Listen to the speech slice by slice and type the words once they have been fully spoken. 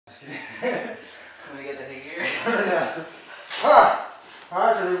Let me get the hang here. Yeah.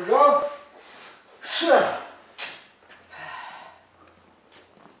 Alright, so there we go.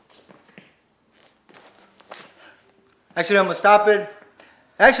 Actually, I'm gonna stop it.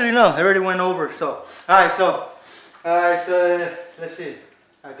 Actually, no, it already went over. So, alright, so let's see.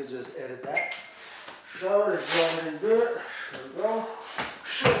 I could just edit that. So, let's go ahead and do it. There we go.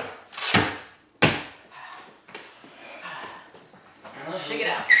 Shake it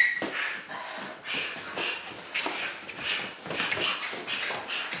out.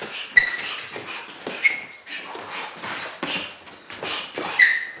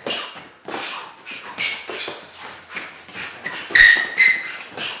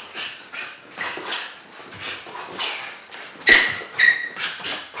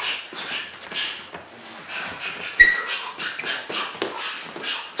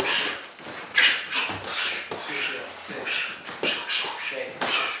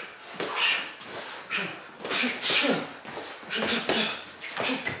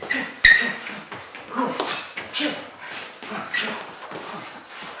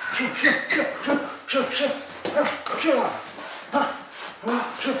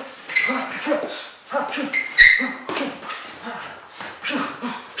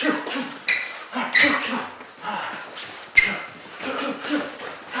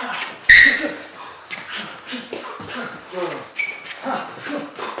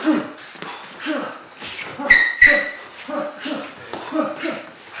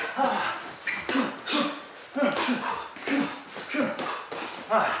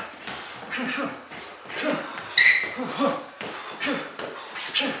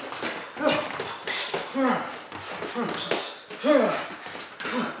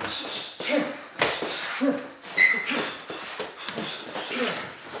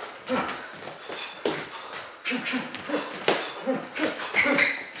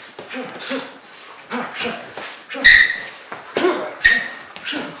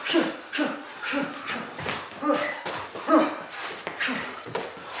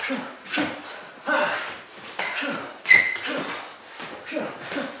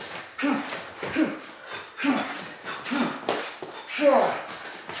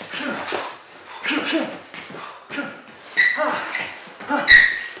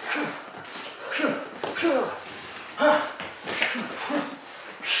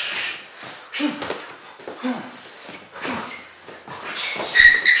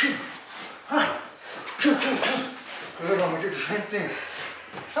 We're gonna do the same thing.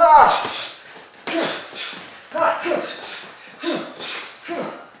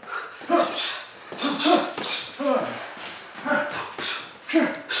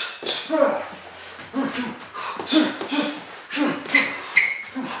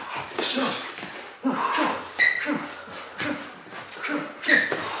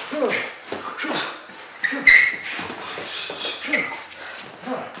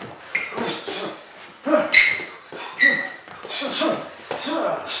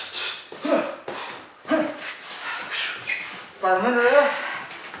 About a minute left.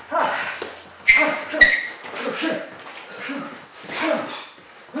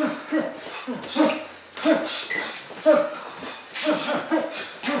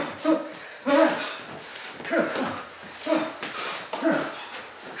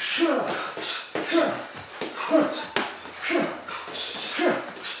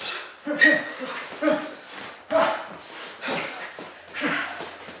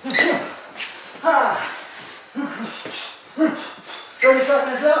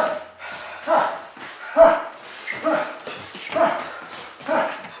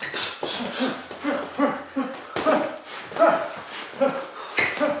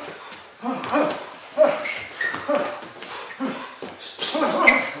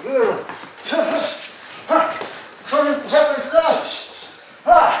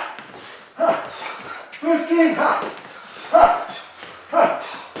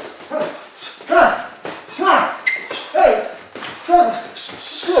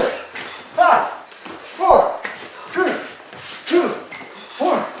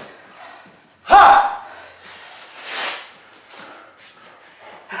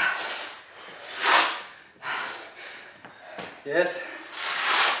 Yes.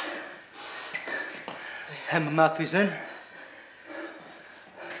 I have my mouthpiece in,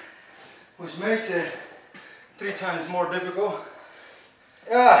 which makes it 3 times more difficult.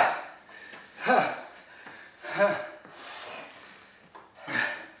 I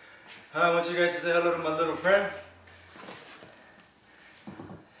want you guys to say hello to my little friend.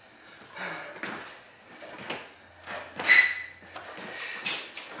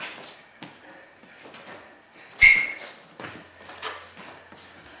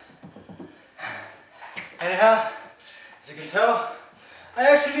 Anyhow, as you can tell, I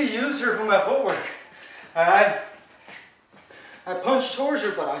actually use her for my footwork. Alright? I punch towards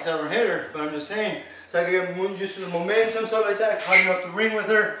her, but I still haven't hit her. But I'm just saying, so I can get used to the momentum, stuff like that, hard enough to ring with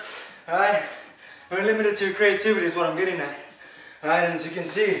her. Alright? We're limited to creativity is what I'm getting at. Alright, and as you can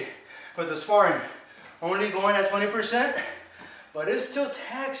see, with the sparring, only going at 20%, but it's still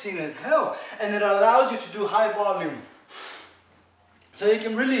taxing as hell. And it allows you to do high volume. So you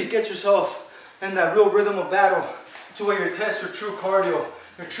can really get yourself in that real rhythm of battle to where you test your true cardio,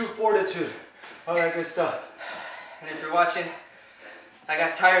 your true fortitude, all that good stuff. And if you're watching, I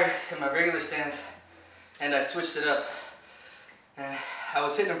got tired in my regular stance and I switched it up. And I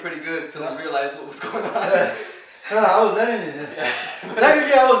was hitting him pretty good until I realized what was going on. No, I was letting you.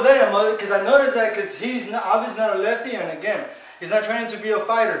 Technically, I was letting him because I noticed that because he's not, obviously not a lefty, and again, he's not training to be a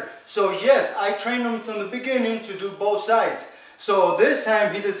fighter. So yes, I trained him from the beginning to do both sides. So this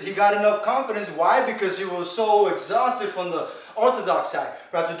time he got enough confidence. Why? Because he was so exhausted from the orthodox side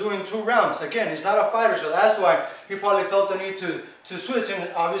after doing 2 rounds. Again, he's not a fighter, so that's why he probably felt the need to switch,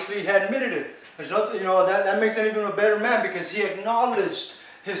 and obviously he had admitted it. There's no, you know, that makes him even a better man because he acknowledged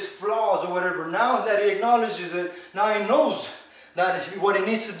his flaws or whatever. Now that he acknowledges it, now he knows that what he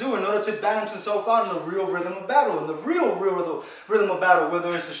needs to do in order to balance himself out in the real rhythm of battle, in the real rhythm of battle,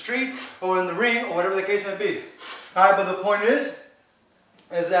 whether it's the street or in the ring or whatever the case may be. All right, but the point is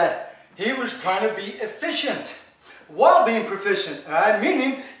that he was trying to be efficient while being proficient. All right,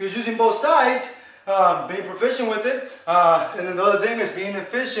 meaning he was using both sides, being proficient with it, and then the other thing is being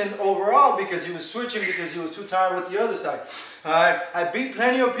efficient overall because he was switching because he was too tired with the other side. All right, I beat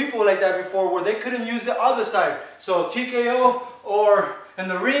plenty of people like that before where they couldn't use the other side. So TKO or in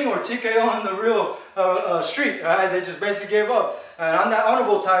the ring or TKO in the real street. All right, they just basically gave up. And I'm that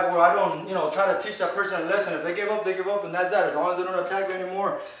honorable type where I don't, you know, try to teach that person a lesson. If they give up, and that's that. As long as they don't attack me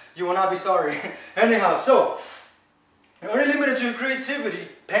anymore, you will not be sorry. Anyhow, so you're only limited to creativity.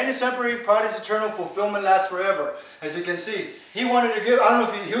 Pain is temporary, pride is eternal, fulfillment lasts forever. As you can see, he wanted to give. I don't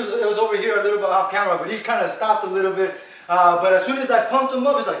know if it was over here a little bit off camera, but he kind of stopped a little bit. But as soon as I pumped him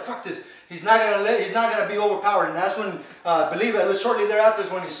up, he's like, "Fuck this." He's not gonna be overpowered, and that's when, believe it, shortly thereafter is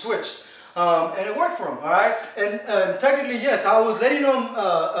when he switched, and it worked for him. All right, and technically, yes, I was letting him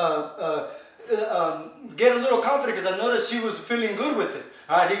get a little confident because I noticed he was feeling good with it.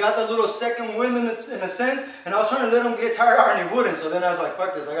 All right, he got that little second wind in a sense, and I was trying to let him get tired out, and he wouldn't. So then I was like,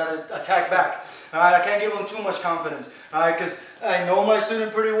 "Fuck this! I gotta attack back." All right, I can't give him too much confidence. All right, because I know my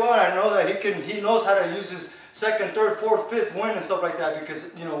student pretty well. And I know that he knows how to use his second, third, fourth, fifth wind and stuff like that because,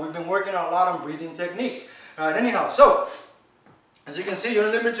 you know, we've been working a lot on breathing techniques. All right, anyhow, so as you can see, you're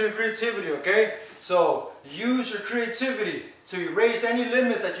limited to your creativity, okay? So use your creativity to erase any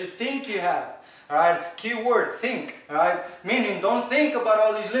limits that you think you have. All right, key word, think. All right, meaning don't think about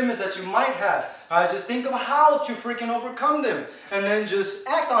all these limits that you might have. All right, just think of how to freaking overcome them and then just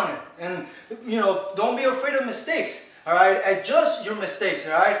act on it. And, you know, don't be afraid of mistakes. All right, adjust your mistakes,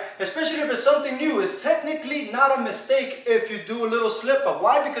 all right? Especially if it's something new. It's technically not a mistake if you do a little slip up.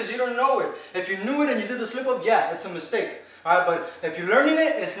 Why? Because you don't know it. If you knew it and you did the slip up, yeah, it's a mistake. All right, but if you're learning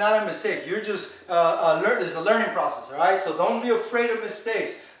it, it's not a mistake. You're just, it's the learning process, all right? So don't be afraid of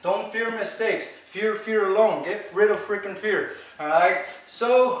mistakes. Don't fear mistakes. Fear alone. Get rid of freaking fear, all right?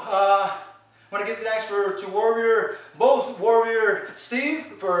 So, I want to give thanks to both Warrior Steve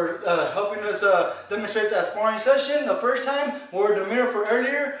for helping us demonstrate that sparring session the first time, Warrior Demir for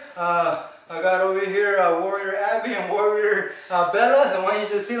earlier. I got over here Warrior Abby and Warrior Bella, the one you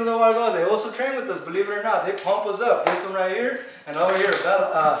just seen a little while ago. They also train with us, believe it or not. They pump us up. This one right here, and over here,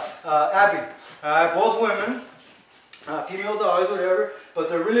 Bella, Abby. Both women, female dogs, whatever, but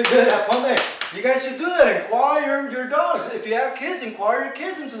they're really good at pumping. You guys should do that. Inquire your dogs. If you have kids, inquire your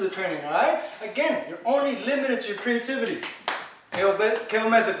kids into the training, all right? Again, you're only limited to your creativity. KO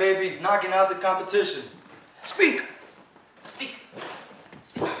method, baby. Knocking out the competition. Speak. Speak.